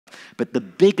But the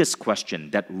biggest question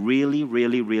that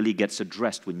really gets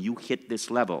addressed when you hit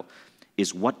this level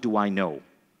is, what do I know?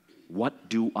 What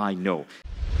do I know?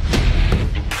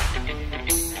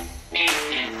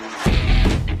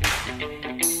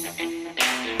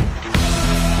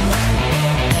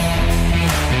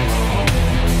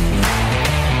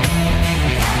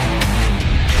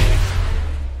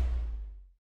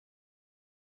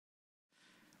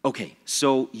 Okay,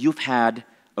 so you've had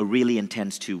a really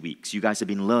intense 2 weeks. You guys have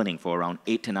been learning for around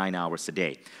 8 to 9 hours a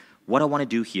day. What I want to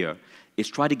do here is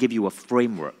try to give you a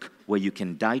framework where you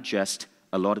can digest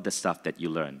a lot of the stuff that you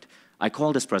learned. I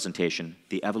call this presentation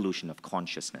The Evolution of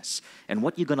Consciousness. And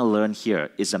what you're going to learn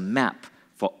here is a map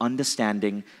for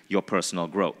understanding your personal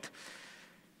growth.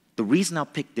 The reason I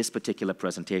picked this particular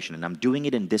presentation, and I'm doing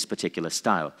it in this particular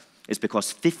style, is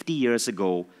because 50 years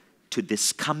ago to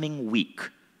this coming week,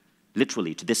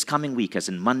 literally to this coming week, as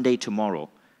in Monday tomorrow,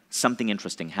 something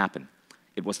interesting happened.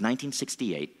 It was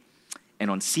 1968,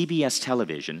 and on CBS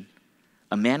television,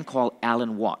 a man called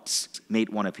Alan Watts made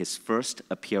one of his first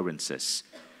appearances.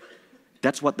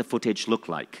 That's what the footage looked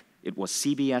like. It was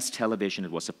CBS television.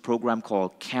 It was a program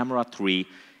called Camera 3,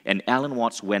 and Alan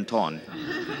Watts went on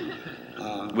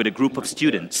with a group of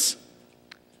students.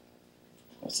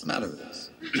 What's the matter with this?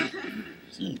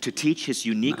 To teach his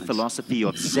unique philosophy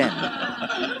of Zen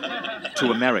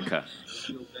to America.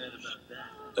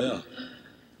 Yeah.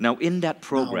 Now, in that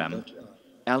program,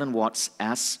 Alan Watts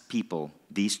asked people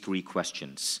these 3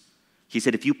 questions. He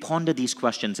said, if you ponder these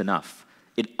questions enough,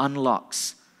 it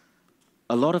unlocks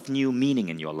a lot of new meaning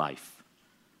in your life.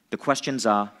 The questions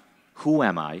are, who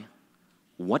am I?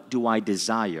 What do I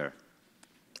desire?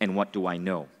 And what do I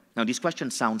know? Now, these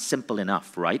questions sound simple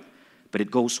enough, right? But it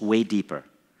goes way deeper.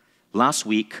 Last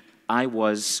week, I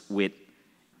was with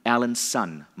Alan's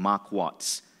son, Mark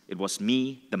Watts. It was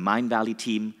me, the Mindvalley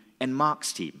team, and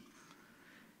Mark's team.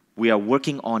 We are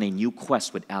working on a new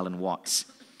quest with Alan Watts.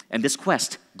 And this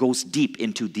quest goes deep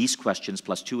into these questions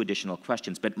plus 2 additional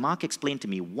questions. But Mark explained to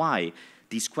me why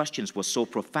these questions were so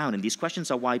profound. And these questions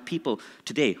are why people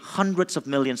today, hundreds of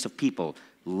millions of people,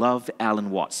 love Alan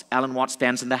Watts. Alan Watts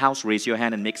fans in the house, raise your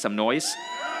hand and make some noise.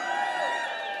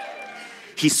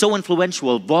 He's so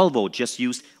influential, Volvo just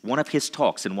used one of his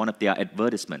talks in one of their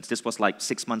advertisements. This was like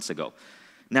 6 months ago.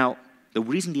 Now, the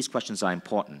reason these questions are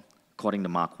important, according to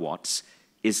Mark Watts,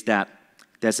 is that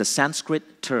there's a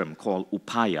Sanskrit term called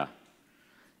upaya.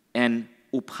 And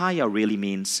upaya really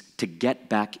means to get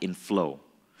back in flow.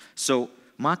 So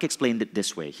Mark explained it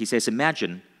this way. He says,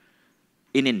 imagine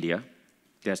in India,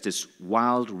 there's this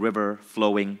wild river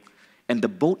flowing, and the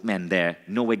boatmen there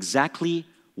know exactly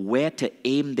where to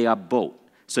aim their boat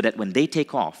so that when they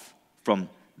take off from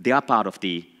their part of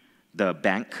the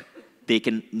bank, they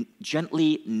can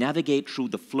gently navigate through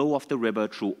the flow of the river,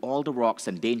 through all the rocks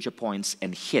and danger points,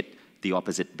 and hit the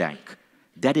opposite bank.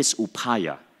 That is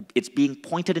upaya. It's being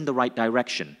pointed in the right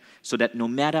direction so that no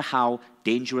matter how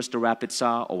dangerous the rapids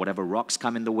are or whatever rocks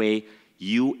come in the way,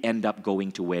 you end up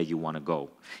going to where you want to go.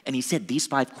 And he said these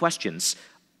 5 questions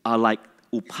are like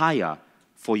upaya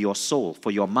for your soul,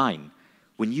 for your mind.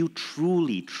 When you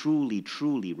truly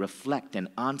reflect and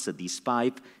answer these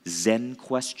 5 Zen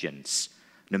questions,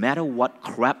 no matter what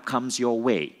crap comes your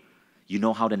way, you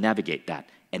know how to navigate that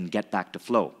and get back to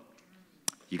flow.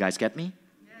 You guys get me?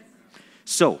 Yes.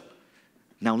 So,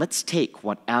 now let's take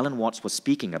what Alan Watts was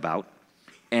speaking about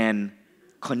and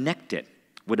connect it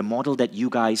with a model that you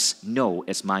guys know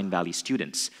as Mindvalley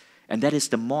students. And that is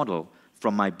the model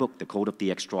from my book, The Code of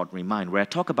the Extraordinary Mind, where I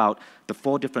talk about the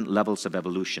 4 different levels of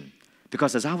evolution.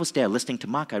 Because as I was there listening to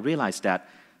Mark, I realized that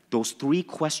those 3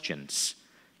 questions,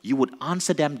 you would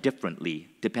answer them differently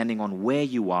depending on where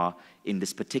you are in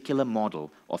this particular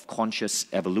model of conscious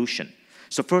evolution.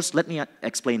 So first, let me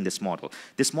explain this model.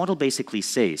 This model basically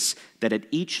says that at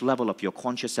each level of your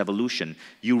conscious evolution,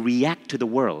 you react to the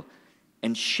world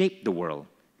and shape the world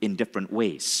in different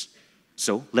ways.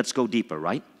 So let's go deeper,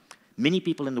 right? Many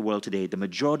people in the world today, the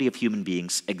majority of human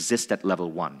beings exist at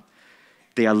level 1.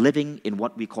 They are living in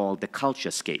what we call the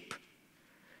culturescape.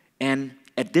 And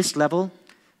at this level,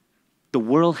 the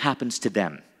world happens to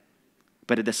them.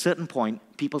 But at a certain point,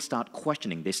 people start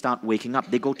questioning. They start waking up.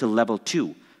 They go to level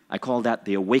 2. I call that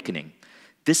the awakening.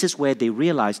 This is where they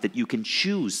realize that you can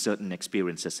choose certain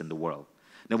experiences in the world.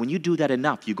 Now, when you do that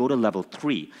enough, you go to level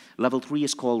 3. Level 3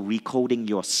 is called recoding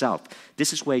yourself.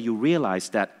 This is where you realize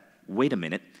that, wait a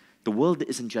minute, the world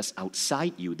isn't just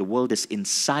outside you, the world is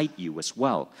inside you as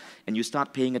well. And you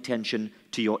start paying attention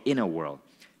to your inner world.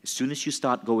 As soon as you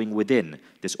start going within,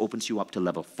 this opens you up to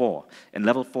level 4. And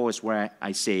level 4 is where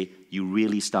I say you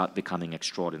really start becoming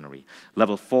extraordinary.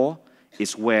 Level 4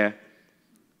 is where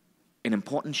an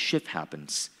important shift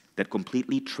happens that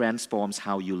completely transforms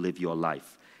how you live your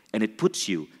life. And it puts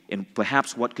you in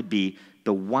perhaps what could be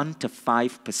the 1 to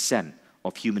 5%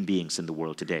 of human beings in the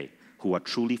world today who are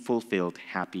truly fulfilled,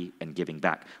 happy, and giving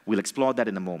back. We'll explore that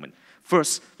in a moment.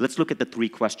 First, let's look at the 3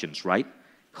 questions, right?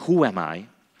 Who am I?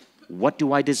 What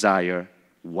do I desire?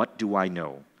 What do I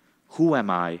know? Who am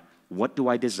I? What do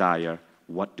I desire?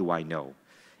 What do I know?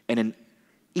 And in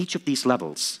each of these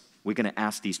levels, we're going to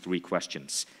ask these 3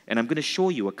 questions. And I'm going to show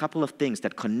you a couple of things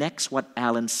that connects what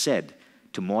Alan said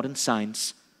to modern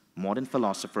science, modern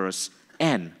philosophers,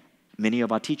 and many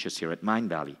of our teachers here at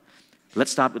Mindvalley.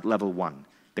 Let's start with level 1,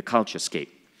 the culturescape.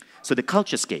 So the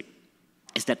culturescape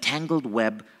is that tangled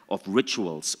web of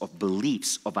rituals, of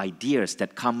beliefs, of ideas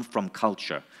that come from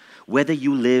culture. Whether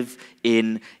you live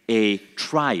in a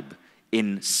tribe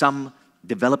in some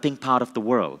developing part of the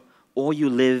world, or you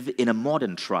live in a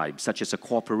modern tribe, such as a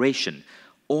corporation,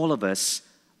 all of us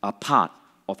are part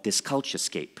of this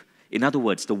culturescape. In other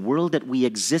words, the world that we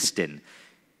exist in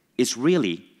is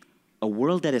really a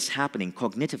world that is happening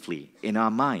cognitively in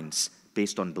our minds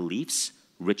based on beliefs,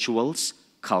 rituals,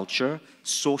 culture,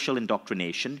 social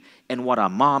indoctrination, and what our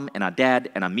mom and our dad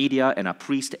and our media and our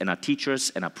priest and our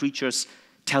teachers and our preachers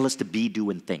tell us to be, do,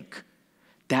 and think.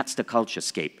 That's the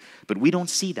culturescape. But we don't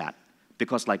see that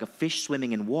because like a fish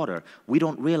swimming in water, we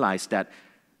don't realize that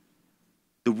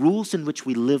the rules in which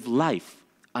we live life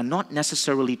are not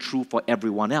necessarily true for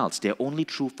everyone else. They're only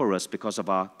true for us because of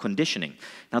our conditioning.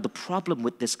 Now, the problem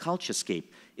with this culturescape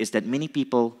is that many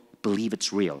people believe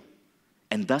it's real,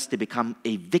 and thus they become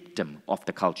a victim of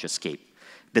the culturescape.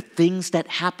 The things that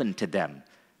happen to them,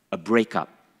 a breakup,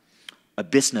 a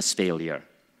business failure,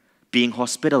 being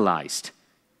hospitalized,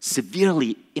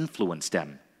 severely influence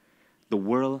them. The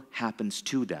world happens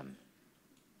to them.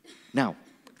 Now,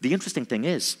 the interesting thing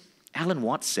is, Alan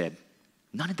Watts said,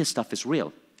 none of this stuff is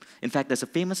real. In fact, there's a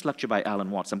famous lecture by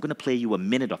Alan Watts. I'm going to play you a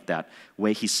minute of that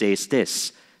where he says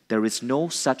this: there is no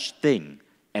such thing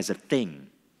as a thing.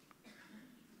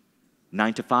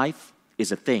 9 to 5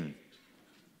 is a thing.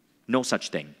 No such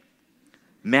thing.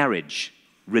 Marriage,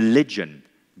 religion,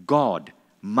 God,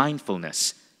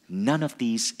 mindfulness, none of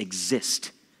these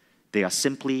exist. They are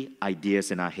simply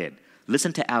ideas in our head.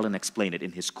 Listen to Alan explain it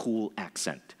in his cool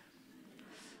accent.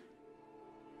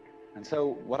 And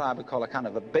so what I would call a kind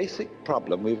of a basic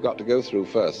problem we've got to go through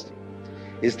first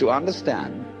is to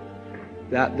understand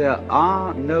that there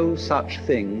are no such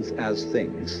things as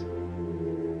things.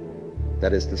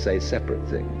 That is to say, separate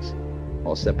things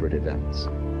or separate events.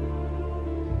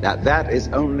 That is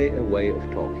only a way of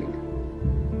talking.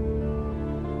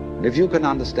 And if you can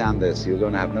understand this, you're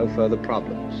going to have no further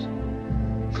problems.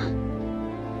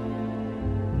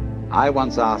 I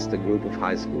once asked a group of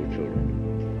high school children,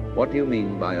 what do you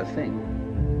mean by a thing?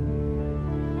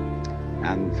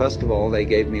 And first of all, they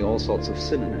gave me all sorts of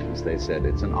synonyms. They said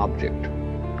it's an object,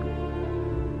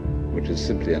 which is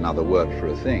simply another word for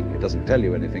a thing. It doesn't tell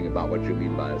you anything about what you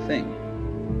mean by a thing.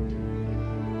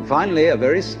 And finally, a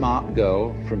very smart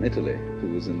girl from Italy who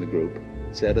was in the group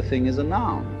said a thing is a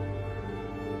noun.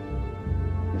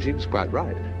 And she was quite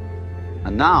right.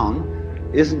 A noun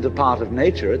isn't a part of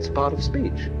nature, it's a part of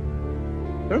speech.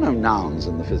 There are no nouns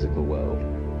in the physical world.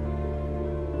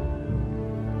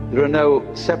 There are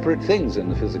no separate things in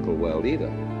the physical world either.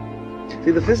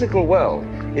 See, the physical world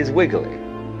is wiggly.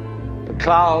 The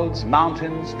clouds,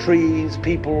 mountains, trees,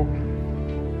 people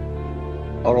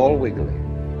are all wiggly.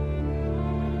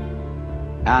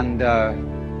 And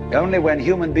only when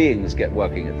human beings get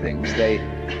working at things, they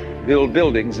build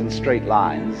buildings in straight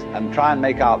lines and try and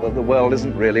make out that the world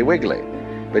isn't really wiggly.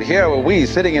 But here are we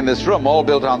sitting in this room all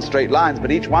built on straight lines,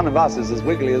 but each one of us is as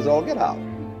wiggly as all get out.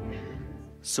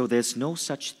 So there's no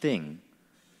such thing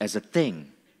as a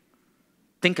thing.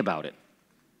 Think about it.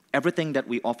 Everything that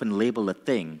we often label a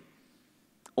thing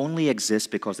only exists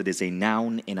because it is a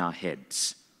noun in our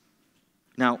heads.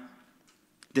 Now,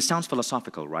 this sounds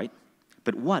philosophical, right?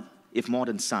 But what if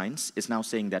modern science is now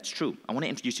saying that's true? I want to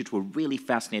introduce you to a really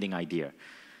fascinating idea.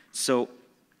 So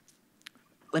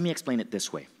let me explain it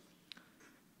this way.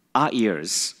 Our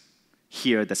ears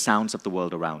hear the sounds of the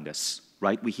world around us,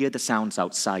 right? We hear the sounds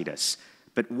outside us.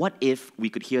 But what if we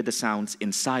could hear the sounds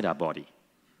inside our body?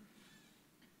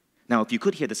 Now, if you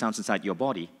could hear the sounds inside your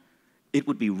body, it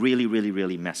would be really, really,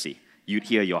 really messy. You'd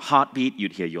hear your heartbeat,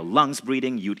 you'd hear your lungs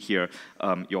breathing, you'd hear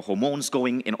your hormones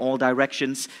going in all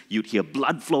directions, you'd hear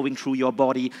blood flowing through your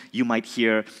body, you might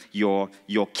hear your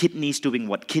kidneys doing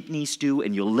what kidneys do,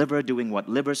 and your liver doing what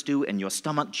livers do, and your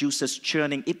stomach juices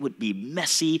churning. It would be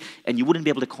messy, and you wouldn't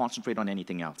be able to concentrate on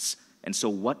anything else. And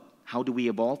so how do we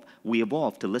evolve? We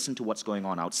evolve to listen to what's going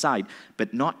on outside,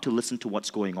 but not to listen to what's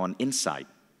going on inside.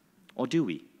 Or do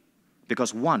we?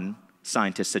 Because one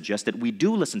scientist suggests that we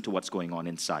do listen to what's going on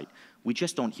inside. We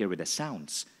just don't hear it as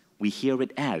sounds. We hear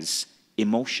it as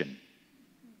emotion.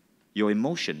 Your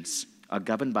emotions are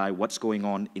governed by what's going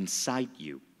on inside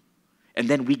you. And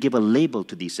then we give a label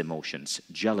to these emotions: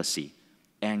 jealousy,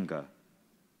 anger,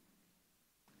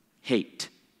 hate,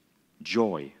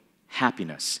 joy,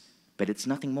 happiness. But it's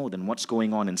nothing more than what's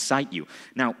going on inside you.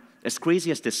 Now, as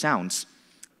crazy as this sounds,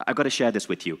 I've got to share this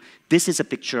with you. This is a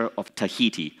picture of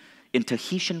Tahiti. In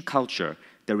Tahitian culture,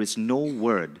 there is no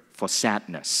word for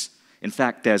sadness. In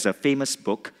fact, there's a famous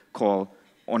book called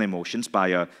On Emotions by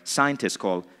a scientist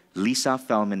called Lisa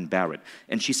Feldman Barrett.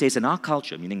 And she says in our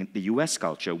culture, meaning the US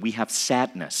culture, we have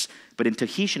sadness. But in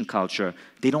Tahitian culture,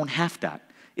 they don't have that.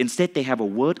 Instead, they have a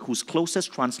word whose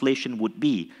closest translation would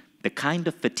be the kind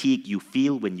of fatigue you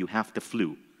feel when you have the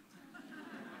flu.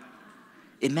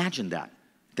 Imagine that.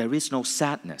 There is no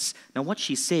sadness. Now, what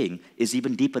she's saying is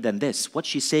even deeper than this. What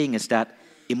she's saying is that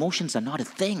emotions are not a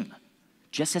thing.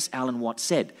 Just as Alan Watts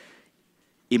said,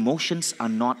 emotions are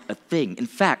not a thing. In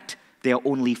fact, there are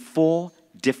only 4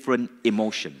 different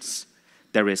emotions.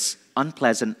 There is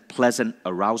unpleasant, pleasant,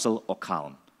 arousal, or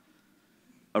calm.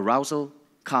 Arousal,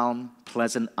 calm,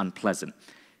 pleasant, unpleasant.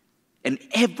 And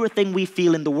everything we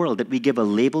feel in the world that we give a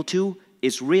label to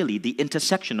is really the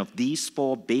intersection of these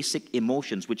 4 basic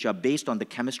emotions, which are based on the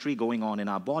chemistry going on in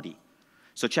our body.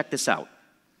 So check this out.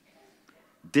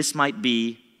 This might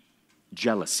be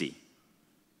jealousy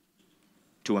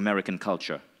to American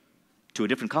culture. To a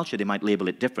different culture, they might label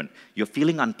it different. You're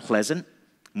feeling unpleasant,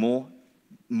 more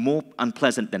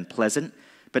unpleasant than pleasant,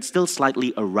 but still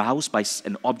slightly aroused by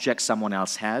an object someone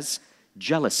else has.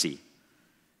 Jealousy.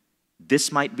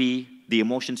 This might be the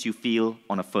emotions you feel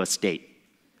on a first date.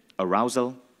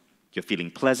 Arousal, you're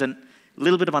feeling pleasant. A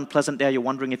little bit of unpleasant there, you're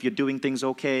wondering if you're doing things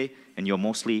okay, and you're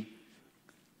mostly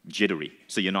jittery,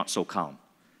 so you're not so calm.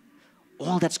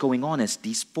 All that's going on is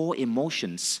these 4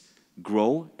 emotions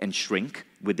grow and shrink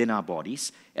within our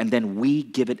bodies, and then we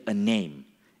give it a name,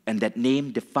 and that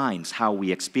name defines how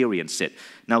we experience it.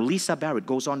 Now, Lisa Barrett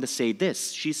goes on to say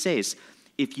this. She says,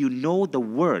 if you know the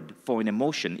word for an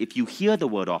emotion, if you hear the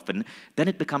word often, then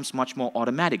it becomes much more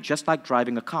automatic. Just like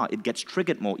driving a car, it gets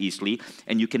triggered more easily,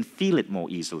 and you can feel it more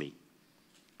easily.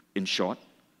 In short,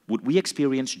 would we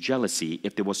experience jealousy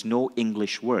if there was no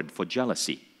English word for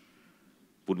jealousy?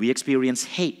 Would we experience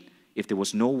hate if there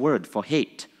was no word for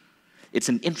hate? It's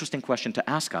an interesting question to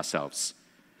ask ourselves.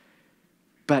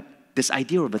 But this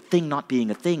idea of a thing not being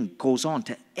a thing goes on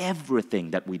to everything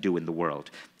that we do in the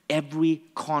world. Every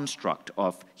construct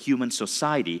of human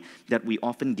society that we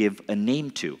often give a name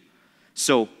to.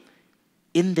 So,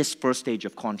 in this first stage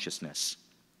of consciousness,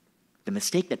 the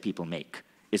mistake that people make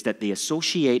is that they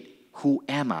associate who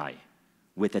am I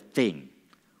with a thing.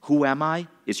 Who am I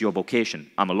is your vocation.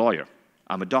 I'm a lawyer.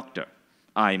 I'm a doctor.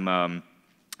 I'm a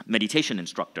meditation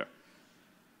instructor.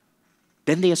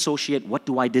 Then they associate what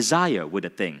do I desire with a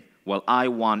thing. Well, I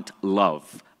want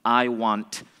love. I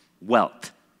want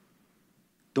wealth.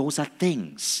 Those are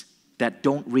things that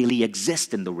don't really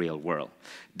exist in the real world.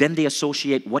 Then they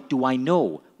associate what do I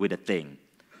know with a thing.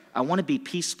 I want to be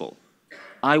peaceful.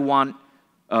 I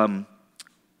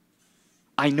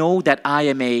know that I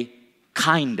am a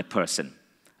kind person.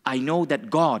 I know that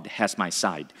God has my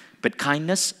side. But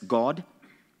kindness, God,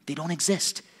 they don't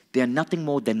exist. They are nothing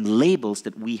more than labels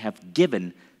that we have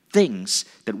given things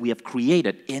that we have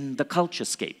created in the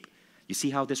culturescape. You see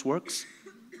how this works?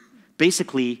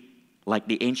 Basically, like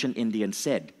the ancient Indians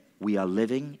said, we are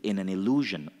living in an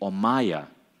illusion or maya.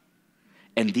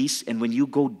 And when you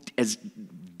go as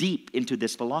deep into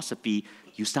this philosophy,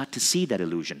 you start to see that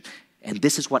illusion. And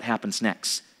this is what happens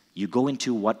next. You go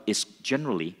into what is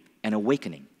generally an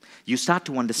awakening. You start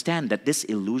to understand that this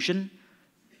illusion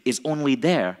is only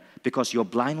there because you're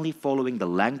blindly following the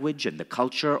language and the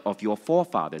culture of your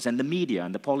forefathers and the media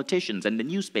and the politicians and the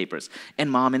newspapers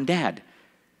and mom and dad.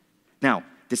 Now,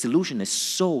 this illusion is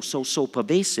so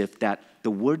pervasive that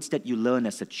the words that you learn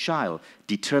as a child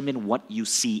determine what you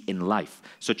see in life.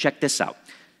 So check this out.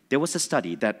 There was a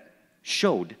study that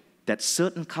showed that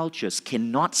certain cultures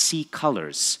cannot see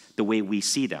colors the way we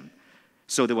see them.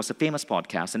 So there was a famous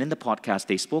podcast, and in the podcast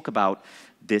they spoke about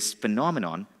this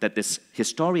phenomenon that this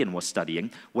historian was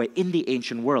studying, where in the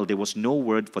ancient world there was no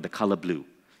word for the color blue.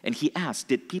 And he asked,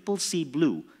 did people see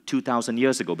blue 2,000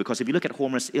 years ago? Because if you look at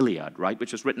Homer's Iliad, right,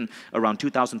 which was written around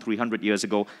 2,300 years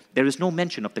ago, there is no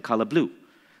mention of the color blue.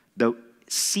 The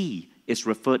sea is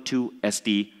referred to as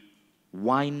the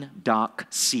wine dark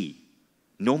sea,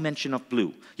 No mention of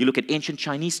blue. You look at ancient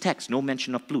Chinese texts, no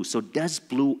mention of blue. So does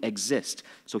blue exist?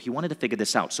 So he wanted to figure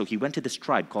this out. So he went to this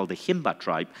tribe called the Himba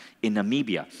tribe in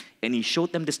Namibia, and he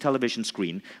showed them this television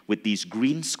screen with these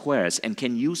green squares. And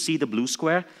can you see the blue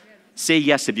square? Yes. Say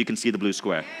yes if you can see the blue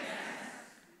square. Yes.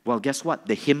 Well, guess what?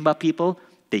 The Himba people,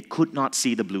 they could not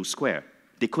see the blue square.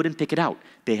 They couldn't pick it out.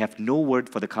 They have no word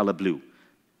for the color blue.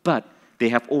 But they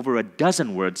have over a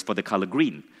dozen words for the color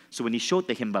green. So when he showed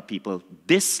the Himba people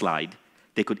this slide,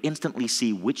 they could instantly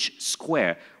see which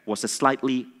square was a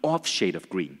slightly off shade of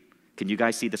green. Can you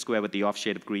guys see the square with the off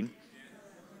shade of green?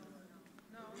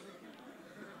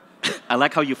 I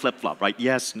like how you flip-flop, right?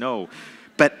 Yes, no.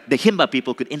 But the Himba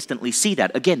people could instantly see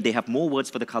that. Again, they have more words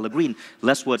for the color green,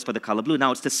 less words for the color blue.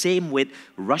 Now, it's the same with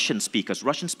Russian speakers.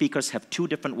 Russian speakers have 2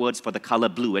 different words for the color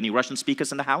blue. Any Russian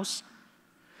speakers in the house?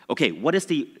 Okay, what is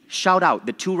the, shout out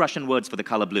the 2 Russian words for the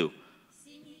color blue?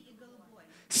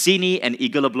 Sini and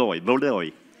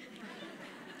igolobloy.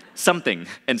 Something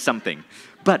and something.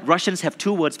 But Russians have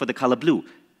 2 words for the color blue.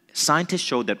 Scientists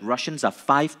show that Russians are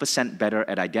 5% better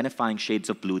at identifying shades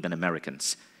of blue than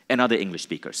Americans and other English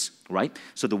speakers, right?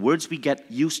 So the words we get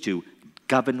used to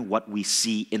govern what we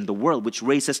see in the world, which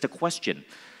raises the question,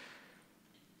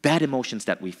 bad emotions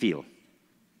that we feel,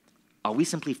 are we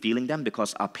simply feeling them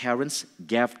because our parents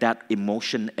gave that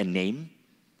emotion a name?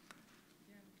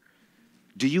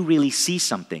 Do you really see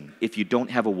something if you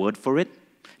don't have a word for it?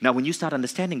 Now, when you start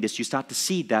understanding this, you start to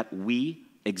see that we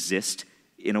exist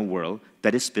in a world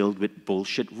that is filled with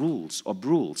bullshit rules or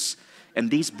brules. And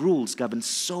these rules govern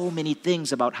so many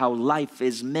things about how life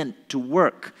is meant to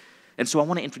work. And so I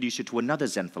want to introduce you to another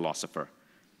Zen philosopher.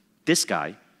 This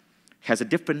guy has a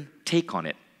different take on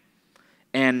it.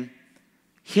 And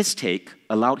his take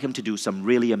allowed him to do some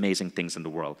really amazing things in the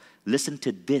world. Listen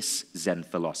to this Zen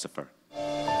philosopher.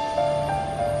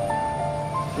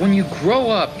 When you grow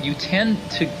up, you tend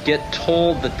to get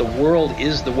told that the world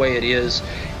is the way it is,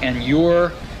 and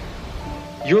your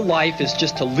life is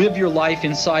just to live your life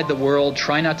inside the world,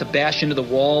 try not to bash into the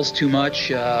walls too much,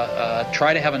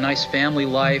 try to have a nice family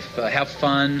life, have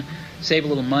fun, save a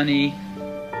little money.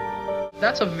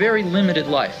 That's a very limited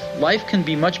life. Life can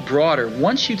be much broader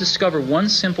once you discover one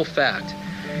simple fact,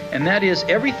 and that is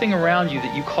everything around you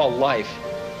that you call life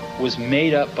was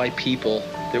made up by people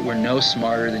that were no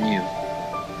smarter than you.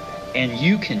 And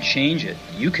you can change it,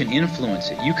 you can influence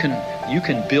it, you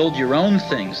can build your own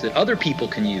things that other people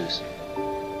can use.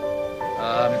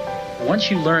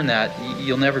 Once you learn that,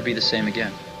 you'll never be the same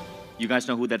again. You guys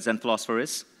know who that Zen philosopher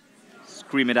is?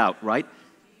 Scream it out, right?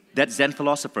 That Zen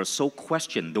philosopher so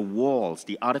questioned the walls,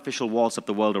 the artificial walls of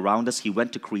the world around us, he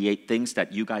went to create things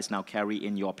that you guys now carry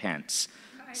in your pants,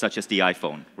 such as the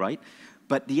iPhone, right?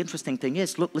 But the interesting thing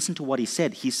is, look, listen to what he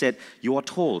said. He said, you are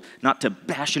told not to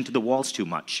bash into the walls too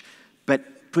much.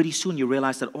 But pretty soon you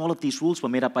realize that all of these rules were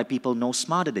made up by people no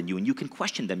smarter than you, and you can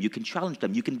question them, you can challenge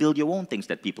them, you can build your own things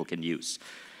that people can use.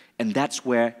 And that's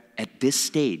where, at this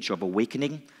stage of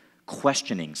awakening,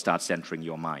 questioning starts entering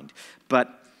your mind.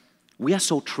 But we are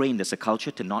so trained as a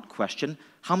culture to not question.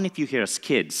 How many of you here as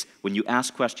kids, when you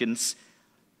ask questions,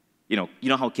 you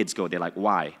know how kids go, they're like,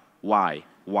 why? And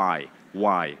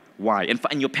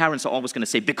your parents are always going to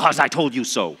say, because I told you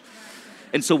so.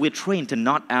 And so we're trained to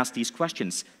not ask these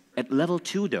questions. At level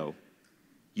 2, though,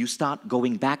 you start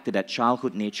going back to that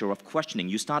childhood nature of questioning.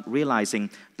 You start realizing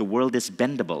the world is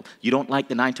bendable. You don't like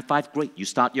the 9-to-5, great. You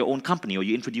start your own company or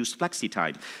you introduce flexi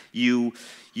time. You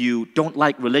don't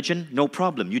like religion, no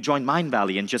problem. You join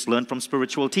Mindvalley and just learn from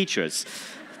spiritual teachers.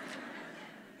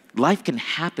 Life can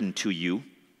happen to you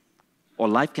or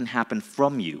life can happen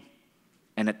from you.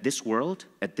 And at this world,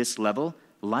 at this level,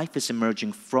 life is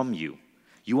emerging from you.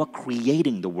 You are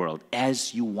creating the world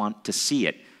as you want to see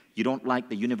it. You don't like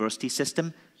the university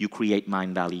system, you create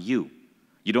Mindvalley U.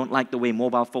 You don't like the way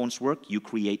mobile phones work, you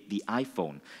create the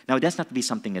iPhone. Now, it doesn't have to be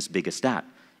something as big as that.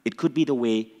 It could be the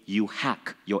way you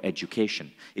hack your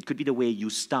education. It could be the way you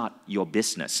start your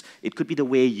business. It could be the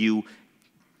way you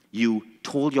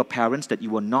told your parents that you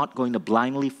were not going to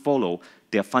blindly follow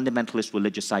their fundamentalist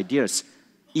religious ideas,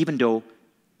 even though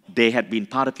they had been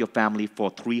part of your family for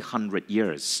 300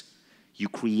 years. You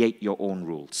create your own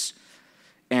rules.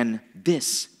 And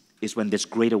this is when this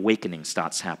great awakening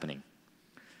starts happening.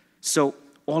 So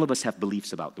all of us have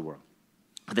beliefs about the world.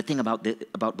 The thing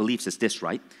about beliefs is this,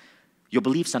 right? Your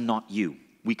beliefs are not you.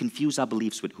 We confuse our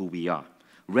beliefs with who we are.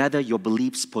 Rather, your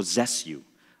beliefs possess you.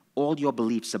 All your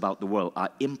beliefs about the world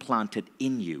are implanted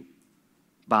in you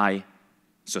by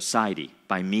society,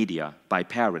 by media, by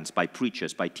parents, by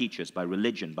preachers, by teachers, by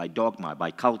religion, by dogma,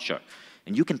 by culture.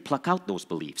 And you can pluck out those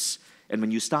beliefs. And when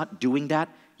you start doing that,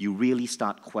 you really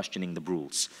start questioning the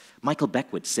rules. Michael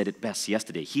Beckwith said it best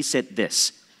yesterday. He said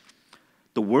this: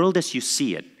 "The world as you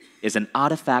see it is an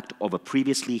artifact of a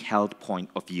previously held point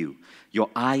of view. Your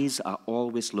eyes are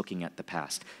always looking at the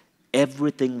past.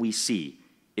 Everything we see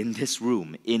in this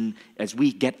room, as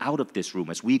we get out of this room,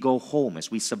 as we go home,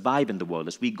 as we survive in the world,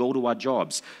 as we go to our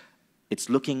jobs, it's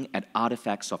looking at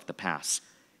artifacts of the past.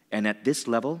 And at this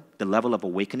level, the level of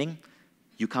awakening,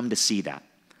 you come to see that.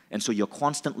 And so you're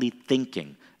constantly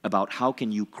thinking about how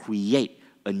can you create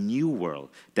a new world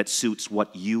that suits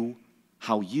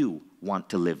how you want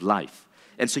to live life.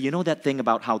 And so you know that thing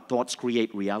about how thoughts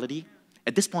create reality?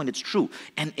 At this point, it's true.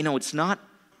 And it's not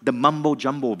the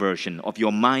mumbo-jumbo version of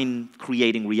your mind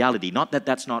creating reality. Not that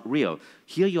that's not real.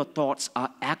 Here your thoughts are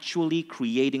actually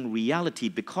creating reality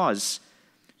because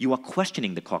you are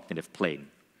questioning the cognitive plane.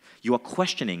 You are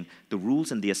questioning the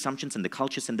rules and the assumptions and the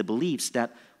cultures and the beliefs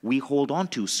that we hold on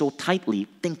to so tightly,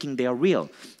 thinking they are real.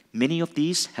 Many of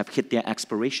these have hit their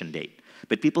expiration date,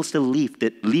 but people still leave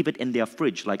it in their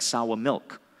fridge like sour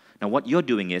milk. Now what you're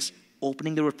doing is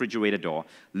opening the refrigerator door,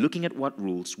 looking at what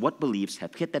rules, what beliefs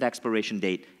have hit that expiration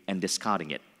date and discarding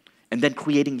it, and then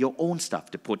creating your own stuff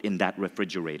to put in that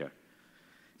refrigerator.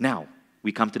 Now,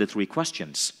 we come to the three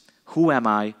questions. Who am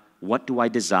I? What do I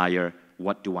desire?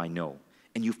 What do I know?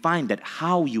 And you find that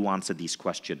how you answer these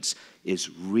questions is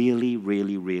really,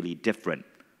 really, really different.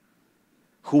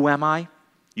 Who am I?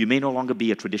 You may no longer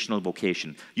be a traditional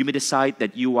vocation. You may decide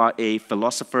that you are a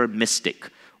philosopher mystic,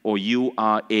 or you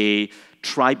are a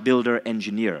tribe builder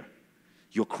engineer.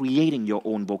 You're creating your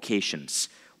own vocations.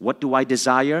 What do I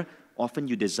desire? Often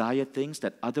you desire things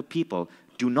that other people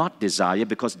do not desire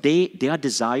because their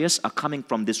desires are coming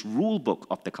from this rule book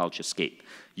of the culturescape.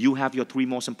 You have your three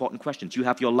most important questions. You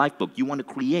have your life book. You want to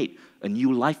create a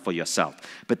new life for yourself.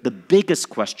 But the biggest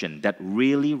question that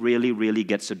really, really, really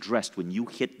gets addressed when you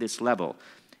hit this level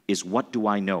is, what do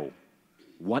I know?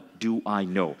 What do I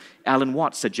know? Alan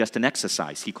Watts suggests an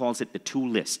exercise. He calls it the two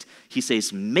list. He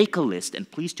says, make a list, and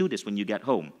please do this when you get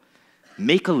home.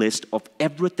 Make a list of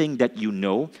everything that you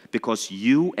know because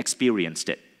you experienced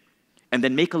it. And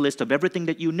then make a list of everything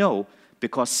that you know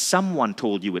because someone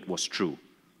told you it was true.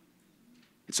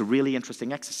 It's a really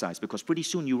interesting exercise because pretty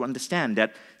soon you understand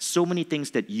that so many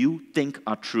things that you think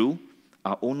are true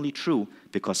are only true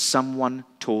because someone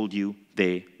told you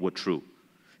they were true.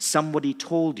 Somebody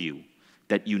told you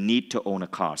that you need to own a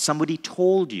car. Somebody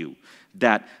told you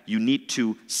that you need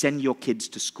to send your kids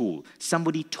to school.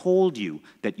 Somebody told you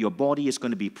that your body is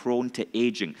going to be prone to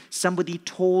aging. Somebody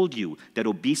told you that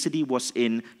obesity was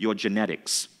in your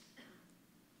genetics.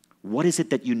 What is it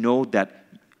that you know that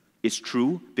is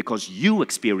true because you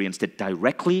experienced it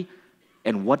directly?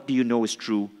 And what do you know is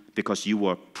true because you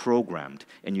were programmed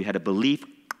and you had a belief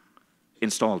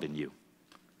installed in you?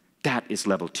 That is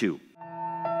level 2.